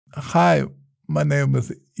Hi, my name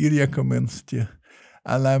is Ilya Kaminsky,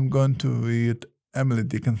 and I'm going to read Emily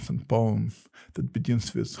Dickinson poem that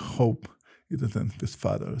begins with hope. It ends with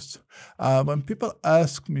fathers. When people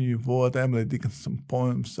ask me what Emily Dickinson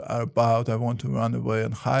poems are about, I want to run away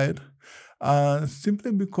and hide.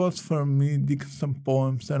 Simply because for me, Dickinson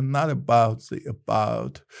poems are not about the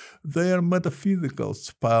about. They are metaphysical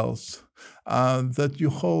spells that you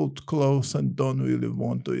hold close and don't really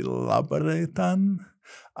want to elaborate on.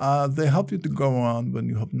 They help you to go on when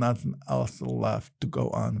you have nothing else left to go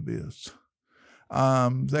on with.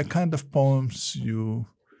 They're kind of poems you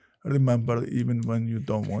remember even when you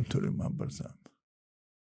don't want to remember them.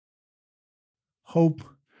 Hope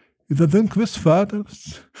is a thing with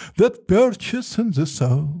fathers that perches in the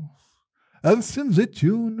soul and sings a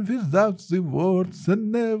tune without the words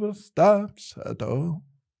and never stops at all.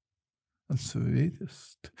 And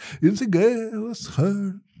sweetest in the gale's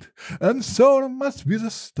heart, and sore must be the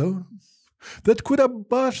storm that could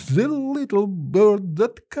abash the little bird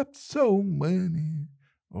that kept so many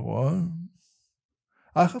warm.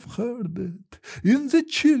 I have heard it in the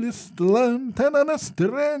chillest land and on a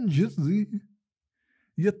strange sea,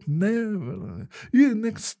 yet never in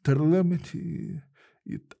extremity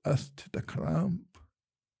it asked the cramp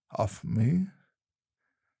of me.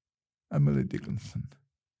 Emily Dickinson,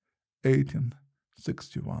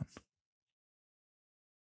 1861.